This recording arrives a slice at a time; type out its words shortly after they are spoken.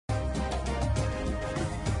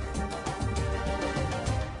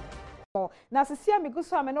na sisi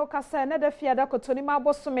amiguso ameno kasa na da fia da kotoni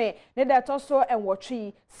mabosome ne da toso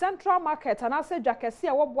enwotwi Central Market anase jakesi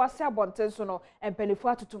a woboase abontenso no empelifo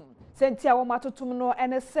atutum senti a womatotum no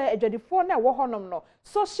enese adwadifo na wo honom no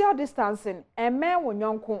social distancing emme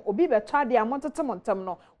wonyonko obi beto ade amontetemontam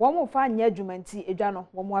no wo mo fa anya adwumanti edwa no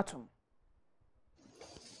wo mo atum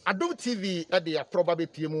Adom TV ade atroba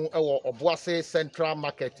bepiemu ewo Obuasi Central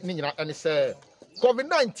Market ni nyina ene se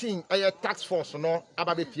COVID-19 aye tax force no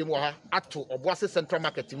aba bepiemu ha ato Obuasi Central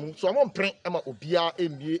Market mu so mo mpren ema obia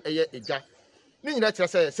emie eye eja ni nyina kire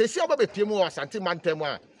se sesi aba bepiemu wa Asante Mantem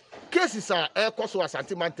a cases a ekoso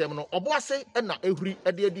Asante Mantem no Obuasi na ehuri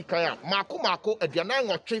ade adi kan a maako aduanan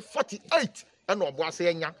nwotwe 48 na Obuasi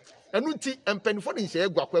enya enu nti empanifo de nhyɛ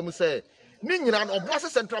agwakwa mu se ni nyina no Obuasi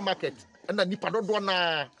Central Market na nipa dodo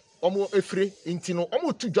na omo efire nti no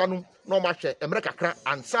omo tudwanu na omo ahwe emre kakra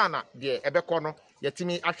ansana de ebekọ no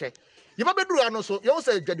yetimi ahwe yiba beduru ano so ye wo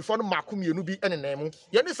se adwadifo no maako mienu bi enenan mu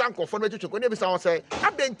ye ni sankofo no twetwe ko ne bi sa wo se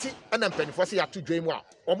adenti na mpanifo se ya tudwan mu a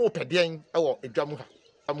omo pedien ewo edwamu ha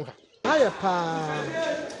amuha haya pa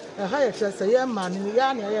haya chese ye ma ni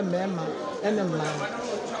ya na ye mema ene mma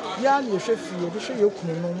ya na ye hwefie bi hwe ye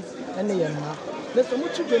kununum ene ye mma le so mu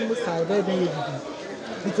tudwan mu sa be be ye bibi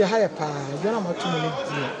Iti haya pa, jona matumu ni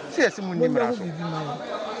si esi mu ni mlaso.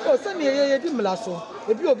 O se ni ye di mlaso,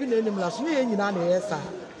 ebi obi na ni mlaso, ni ye nyina na ye sa.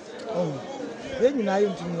 Ye nyina ye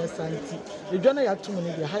ntumi ye sa nti. Jona ya tumu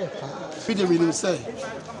ni haya pa. Feed me say.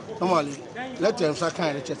 Normally, let them say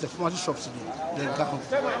kind of chest pharmacy shops then come.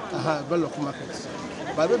 Well of markets.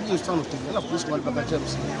 But we be stand to na police one baba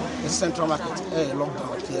James. The Central Market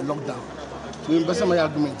lockdown. So invest my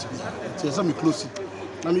argument. It is some close.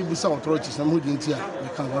 Na me bisa authorities na mudi ntia we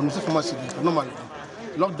can go no pharmacy normally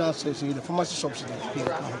lockdown says the pharmacy shops dey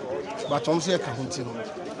but om say ka hunti no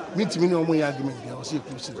mintimi ne omo ya argument bia o say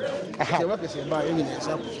close say work say ba any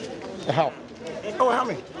example how how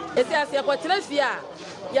me esi ase ko trafia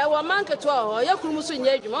ya wo manketo ho ya kurum so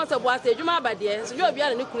nya adwuma o say bo ase adwuma abade so yo bia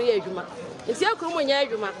na ne kunu ya adwuma esi akurum nya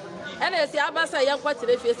adwuma ena esi abasa ya kwa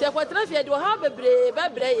trafia esi kwa trafia de ha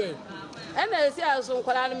bebre ye ena esi aso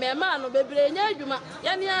nkwara no mema no bebre nya adwuma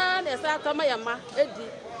ya ne na esa atama ya ma edi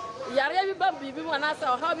yare bi ba bibi mu na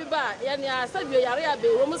sa ha bi ba ya ne asabio yare ya be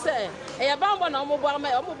wo mu se e ba mbo na ombo ama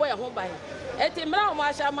ombo ya ho ban eti mra o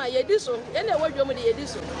asha ma ye di so ye na wadwom de ye di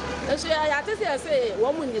so enso ya te se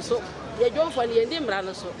wo mu ni so ye dwomfo ne ye ndi mra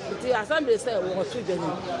no so eti assembly se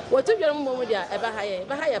wo tudwani mu dia e ba ha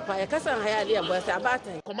ye pa ye kasa ha ya le ya bo se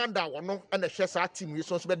abatan commander wono na hwe sa team yi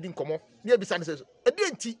so be di nkomo ne ebisa ne se edi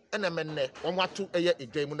enti na menne wo ato eye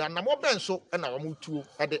edwan mu na mo ben so na wo tuo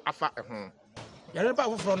de afa ehon yare ba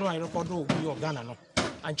foforo no ayre kodo obi o Ghana no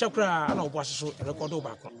anche kra na Obuasi so rekodo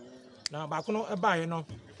baako na baako no e baaye no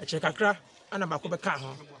e che kakra ana baako be ka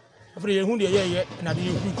ho afre ye hu de ye na de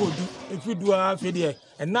ku kodu efidu a fe de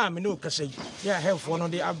e na me no kasa yi ya helpful no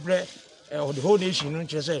de abre the whole nation no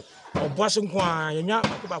che say Obuasi nko a yenya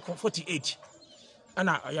baako 48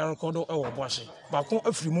 ana ya rekodo e Obuasi baako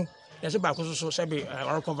afri mu ya se baako so se be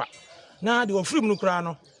recover na de ofri mu no kra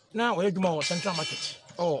no na wo adwuma wo Central Market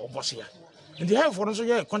Obuasi ya the help for so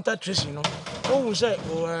yeah contact tracing no o say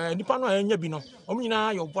nipa no anya bi no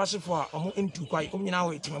omnyina yo Obuasi fo a omo entu kwai omnyina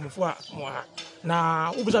wo etimamfo a mo ha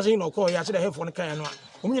na ubisa say no call ya say the help for no kan no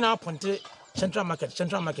omnyina ponte Central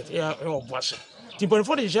Market ya Obuasi tipo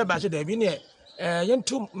for the share ba say da bi ne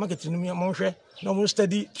yentu market no mo hwe na mo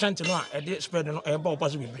study trend no a de spread no e ba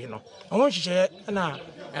Obuasi bibiri no omo hihye na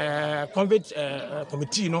convent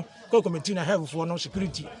committee no committee na help for no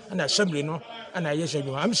security and assembly no and yes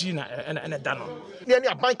am see na da no ne ne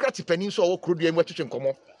abankrati panin so wo kro de mu atwetwe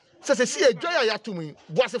nkomo se si edwa ya atomu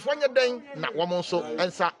Obuasifo nya den na wo mo so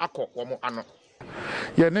ensa akọ wo mo ano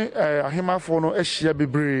ye ne ahemafo no ahia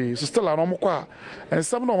bebre so still ano mo kwa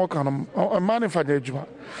ensam no mo ka no man fa nya adwuma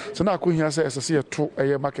so na akohia se esese ye to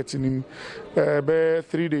eye marketing be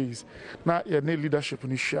 3 days na ye ne leadership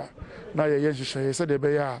ni hia na ye hyehyɛ se de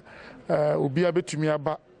be ya obi abetumi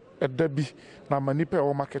aba edabi na manipa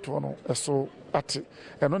o market no eso ate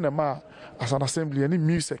eno ne ma as an assembly any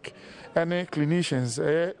music any clinicians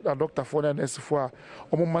a doctor for and nurse for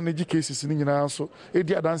omo manage cases ni nyina so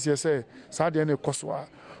edi adanse say sa de na ekoso a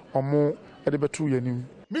omo ede betu yanim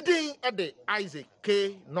midin ade Isaac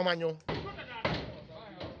K Nomanyo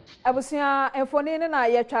Abusia enfoni ne na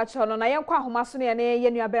ye twacho no na ye nkwa ahoma so ne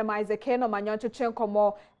ye nuabe ma Isaac K Nomanyo twetwe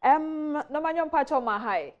nkomo Nomanyo mpacho ma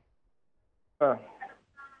hai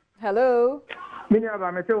Hello. Mini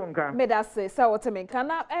aba mete wonka. Medase sa wotemenka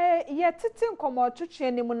na ye titi nkomo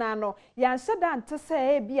twetwe ni mu na no ya nheda nte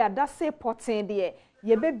se bi adase poten de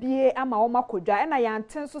yebebie ama woma kodwa na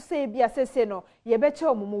yanten so se bia sese no yebeche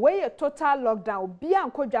omumu we total lockdown bia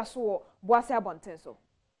nkodwa so wo Obuasi abonten so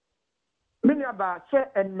mini aba se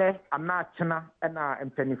enne anachena na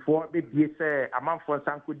empenifo bebie se amanfo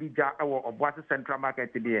sankodija ewo Obuasi Central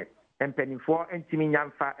Market de empenifo entimi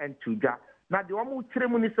nyanfa entuja na de omu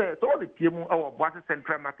kiremu ni se so le piemu ewo Obuasi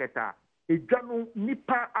Central Market a edwa no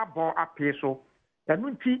nipa abo apeso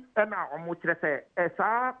enunti na omu kire se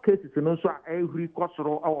esa cases no so a ehuri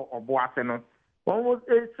kosoro ewo Obuasi no omu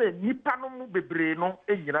se nipa no mu bebre no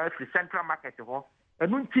enyina fi Central Market ho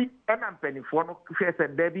enunti na empenifo no hwe se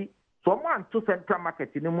dabi so man to Central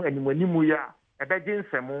Market ni mu animanimu ya ebeje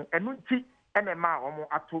nsemu enunti ene ma omo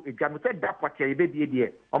ato edwa no se da potia ebedie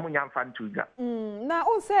die omo nyamfa ntuja na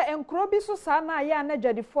on se enkro bi so sa na ya na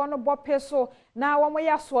jadifo no bope so na womo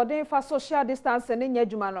ya soden fa social distance ne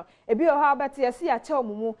nyadwuma no ebi o ha bete yesi ya che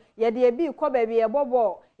omumu ye de ebi ko ba bi e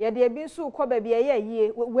bobo ye de ebi nso ko ba bi ye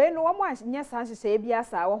yie we no womo anya sanse se ebi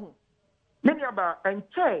asa wo ho meni aba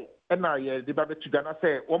enche na ye de ba betuga na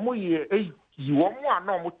se womo ye yi womo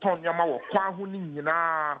ana omo ton nyama wo kwa ho ni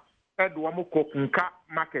nyina edo womo kokunka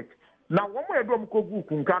market na womo edo womo kogu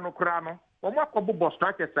kunka no kra no womo akobo boss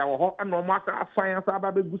structures a wo ho na womo asa science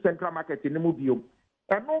aba be gu Central Market ni mu biom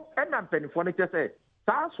eno na mpenifo ne chese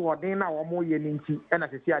saa so odin na womo ye ni nti na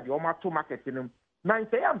sesi ade womo ato market ni na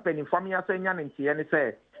nse ya mpenifo me ya senya ne nti ye ne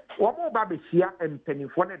se womo ba be hia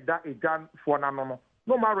mpenifo ne da egan fo na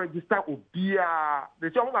no ma register obia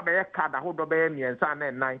de so womo ba be card ahodo be miensa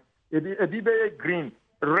na nnan ebi be green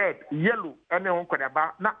red yellow ene won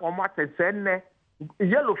kodaba na womo atese ne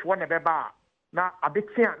yellow fo ne beba na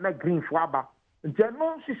abetia na green fo aba nje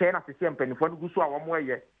no hihye na sese mpanifo no guso a womo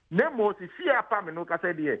eye na mo sisi apa me no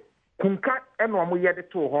kasa de kunka ene womo ye de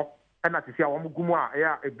to ho na sese a womo gumu a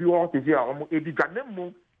ya ebi ho sese a womo ediga na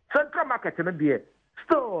mo Central Market no de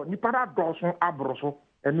still ni para doso abroso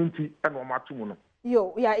enu nti ene womo atumu no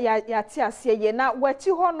yo ya ti ase ye na wachi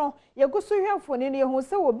ho no ye guso hwemfoni ne hu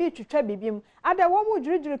se obi twetwa bibim ada womo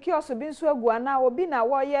dwuridwuri kioso bi nso agu ana obi na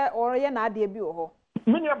woye na ade bi ho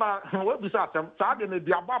mini aba we bi sa atem sa de na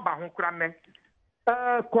bi ababa ho kra ne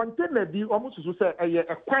container bi omo susu se eye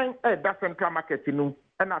ekwan da Central Market no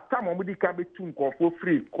na tam omo di ka betu nkofo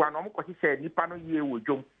free kwa na omo ko hye nipa no ye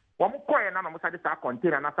wodwom omo koye na omo sa de sa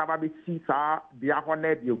container na sa ba be si sa bia ho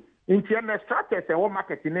na bio nti na structures e wo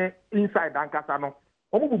market ne inside ankasa no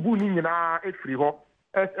omo bubu ni nyina efiri ho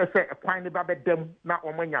ese ekwan ne ba bedam na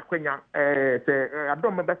omo nya kwanya se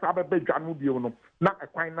adom be sa ba bedwa no bio no na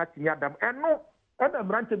ekwan na tinya dam eno na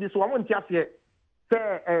mrante bi so omo nti asie se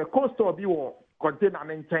coastal bi wo container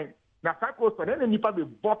ne nchen na sa coastal ne nipa be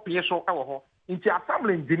bopie so e wo ho nti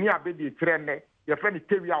assembly engineer be di trene ye fe ni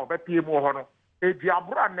tewi a obepie mu ho no ebi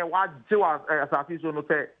abura ne wa jewa asasi so no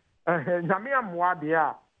se nyame amwa de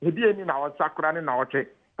a ebi eni na wasakura ne na oche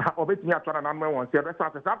obetimi atwana na nwe won se be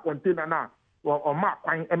sa container na o ma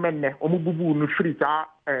kwan emenne o mububu no free ta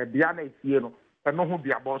bia na esie no eno ho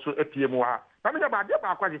bia bo so epie mu ha na me ba de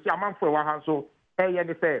ba kwaje si amanfo wa ha so ye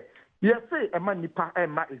ne se ye se ema nipa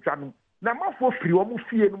ema edwanu na amanfo free o mu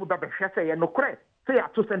fie no mu ba behwe se ye no kre se ya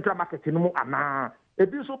to Central Market no mu ana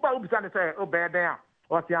ebi so ba obisa ne se o be den a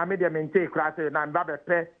o ti ame de mente kra se na mba be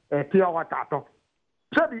pe pure water to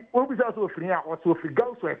sabi obisa so free a o so free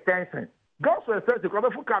girls so extension ko be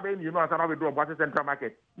fuka be ni no ansa na be do Obuasi Central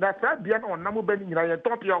Market na sa bia na onam ba ni nyina ye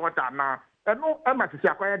top pure water na eno ema sisi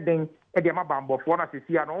akoye den e de ma bambofo na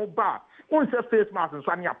sisi a no ba un se face mask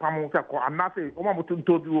nso ani apam se ko anase o ma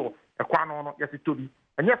mutunto bi wo e kwa no no yesi tobi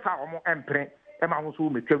enye sa o mo empre e ma ho so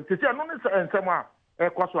metwam sisi no ne ensem a e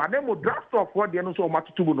ko so anemo draft of what de no so o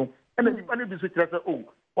matutubu no e na nipa ne bi so kire se o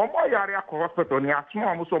mo yare akọ hospital ni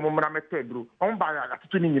asmo mo so mo mra metedru o ba ya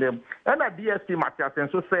atutu ni nyirem e na DSP Matias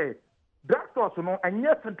nso se draft no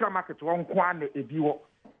enye Central Market won kwa na ebi wo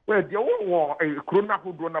we de wo corona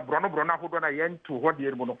hodo na brono hodo na yentu ho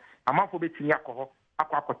de mu no amanfo betini akọ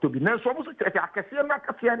akọ bi na so mo so kire akese na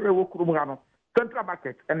akase na wo kurum ha no Central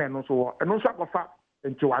Market ene no so wo eno so akọfa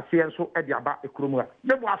nti wase enso e de aba ekurum ha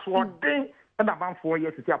ne bo aso den na amanfo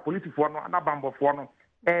ye sisi a politifo no na bambofo no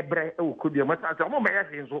ebre e wo kubia mata se mo me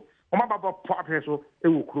ye so o ma baba pot so e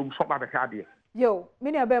wo kurum so ba be hade yo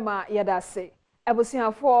mini abema yedase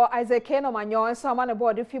ebusiafo Isaac no manyo enso ama ne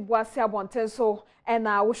board fi Obuasi abonten so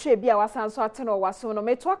na wo hwe bia wasan so ateno waso no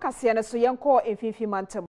meto akase ne so yenko emfifi mantem